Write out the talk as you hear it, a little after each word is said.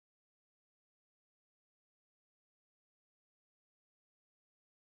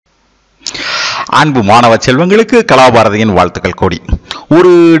அன்பு மாணவ செல்வங்களுக்கு கலாபாரதியின் வாழ்த்துக்கள் கோடி.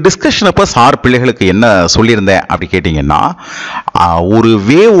 ஒரு டிஸ்கஷன் அப்போ சார் பிள்ளைகளுக்கு என்ன சொல்லியிருந்தேன் அப்படி கேட்டிங்கன்னா, ஒரு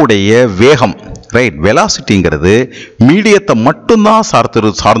வேவுடைய வேகம் ரைட் வெலாசிட்டிங்கிறது மீடியத்தை மட்டும்தான்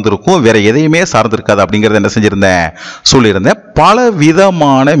சார்ந்திருக்கும், வேற எதையுமே சார்ந்திருக்காது அப்படிங்கிறத என்ன செஞ்சிருந்தேன் சொல்லியிருந்தேன். பல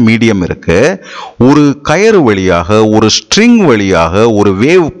விதமான மீடியம் இருக்கு. ஒரு கயிறு வழியாக ஒரு ஸ்ட்ரிங் வழியாக ஒரு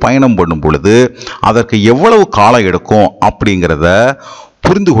வேவ் பயணம் பண்ணும் பொழுது அதற்கு எவ்வளவு காலம் எடுக்கும் அப்படிங்கிறத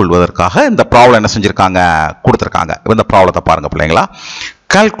புரிந்து கொள்வதற்காக இந்த ப்ராப்ளம் என்ன செஞ்சிருக்காங்க கொடுத்துருக்காங்க. இந்த ப்ராப்ளத்தை பாருங்க பிள்ளைங்களா.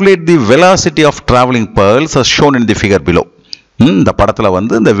 Calculate the velocity of travelling pearls as shown in the figure below. இந்த படத்தில்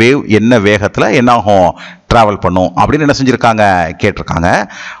வந்து இந்த வேவ் என்ன வேகத்தில் என்ன ஆகும் ட்ராவல் பண்ணும் அப்படின்னு என்ன செஞ்சுருக்காங்க கேட்டிருக்காங்க.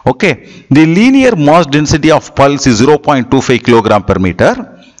 Okay, the linear mass density of pulse is 0.25 kilogram per metre.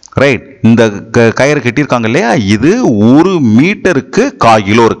 Right, இந்த கயிறு கட்டியிருக்காங்க இல்லையா, இது ஒரு மீட்டருக்கு 1/4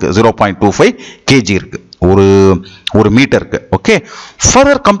 கிலோ இருக்கு, 0.25 kg இருக்கு ஒரு மீட்டருக்கு. Okay,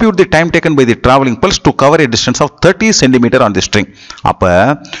 further compute the time taken by the traveling pulse to cover a distance of 30 cm on the string. அப்ப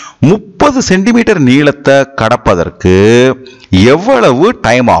 30 சென்டிமீட்டர் நீளத்தை கடப்பதற்கு எவ்வளவு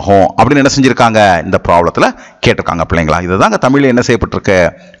டைம் ஆகும் அப்படின்னு என்ன செஞ்சிருக்காங்க இந்த ப்ராப்ளத்தில் கேட்டிருக்காங்க பிள்ளைங்களா. இதுதாங்க தமிழில் என்ன செய்யப்பட்டிருக்கு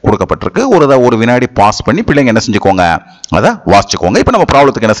கொடுக்கப்பட்டிருக்கு. ஒரு வினாடி பாஸ் பண்ணி பிள்ளைங்க என்ன செஞ்சுக்கோங்க அதை வாசிச்சுக்கோங்க. இப்போ நம்ம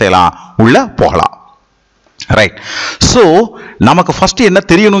ப்ராப்ளத்துக்கு என்ன செய்யலாம் உள்ள போகலாம். ரைட், ஸோ நமக்கு ஃபர்ஸ்ட் என்ன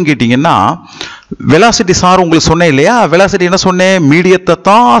தெரியணும்னு கேட்டிங்கன்னா, வெலாசிட்டி சார் உங்களுக்கு சொன்னேன் இல்லையா, வெலாசிட்டி என்ன சொன்னேன் மீடியத்தை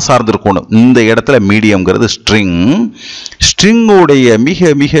தான் சார்ந்திருக்கணும். இந்த இடத்துல மீடியம்ங்கிறது ஸ்ட்ரிங்கோடைய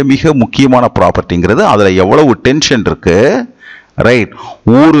மிக மிக மிக முக்கியமான ப்ராப்பர்ட்டிங்கிறது அதில் எவ்வளவு டென்ஷன் இருக்கு. ரைட்,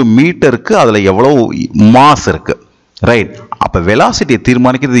 ஒரு மீட்டருக்கு அதில் எவ்வளவு மாஸ் இருக்கு. ரைட், அப்போ வெலாசிட்டியை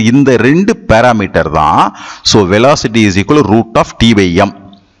தீர்மானிக்கிறது இந்த 2 பேராமீட்டர் தான். So velocity is equal root of t/m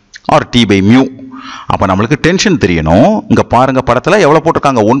R t/μ. அப்போ நம்மளுக்கு டென்ஷன் தெரியணும். இங்கே பாருங்க படத்தில் எவ்வளோ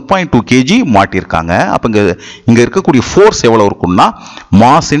போட்டிருக்காங்க 1.2 kg மாட்டியிருக்காங்க. அப்போ இங்கே இருக்கக்கூடிய ஃபோர்ஸ் எவ்வளோ இருக்குன்னா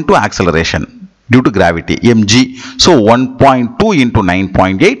mass into acceleration due to gravity mg. So 1.2 into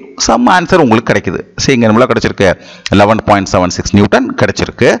 9.8 some answer உங்களுக்கு கிடைக்குது. சரி, இங்கே நம்மள கிடைச்சிருக்கு 11.76 நியூட்டன்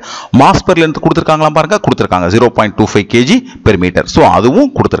கிடைச்சிருக்கு. மாஸ் பெர் லென்த் கொடுத்துருக்காங்களா பாருங்க, கொடுத்துருக்காங்க 0.25 kg பெர் மீட்டர். ஸோ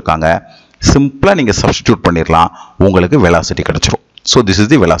அதுவும் கொடுத்துருக்காங்க. சிம்பிளாக நீங்கள் சப்ஸ்டிடியூட் பண்ணிடலாம், உங்களுக்கு வெலாசிட்டி கிடைச்சிரும். So this is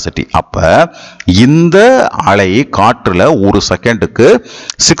the velocity. அப்போ இந்த அலை காற்றில் ஒரு செகண்டுக்கு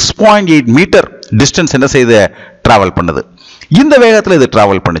 6.8 மீட்டர் டிஸ்டன்ஸ் என்ன செய்து டிராவல் பண்ணுது. இந்த வேகத்தில் இது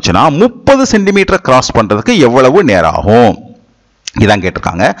டிராவல் பண்ணுச்சுன்னா 30 சென்டிமீட்டர் கிராஸ் பண்ணுறதுக்கு எவ்வளவு நேரம் ஆகும் இதான்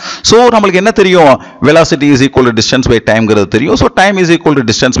கேட்டிருக்காங்க. ஸோ நம்மளுக்கு என்ன தெரியும், velocity is equal to distance by டைம்ங்கிறது தெரியும். So time is equal to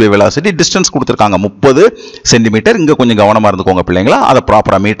distance by velocity. Distance கொடுத்துருக்காங்க 30 சென்டிமீட்டர். இங்கே கொஞ்சம் கவனமாக இருந்துக்கோங்க பிள்ளைங்களா, அதை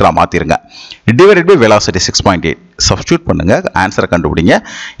ப்ராப்பராக மீட்டராக மாற்றிருங்க. டிவைடட் பை வெலாசிட்டி 6.8 சப்ஸ்டியூட் பண்ணுங்க, ஆன்சரை கண்டுபிடிங்க.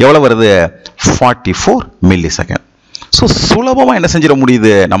 எவ்வளோ வருது 44 மில்லி செகண்ட். ஸோ சுலபமாக என்ன செஞ்சிட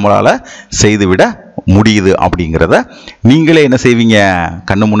முடியுது, நம்மளால் செய்துவிட முடியுது அப்படிங்கிறத நீங்களே என்ன செய்வீங்க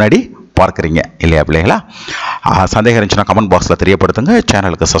கண்ணு முன்னாடி பார்க்குறீங்க இல்லையா பிள்ளைங்களா. சந்தேகம் இருந்துச்சுன்னா கமெண்ட் பாக்ஸில் தெரியப்படுத்துங்க.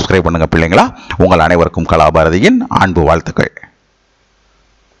 சேனலுக்கு சப்ஸ்கிரைப் பண்ணுங்க பிள்ளைங்களா. உங்கள் அனைவருக்கும் கலாபாரதியின் அன்பு வாழ்த்துக்கள்.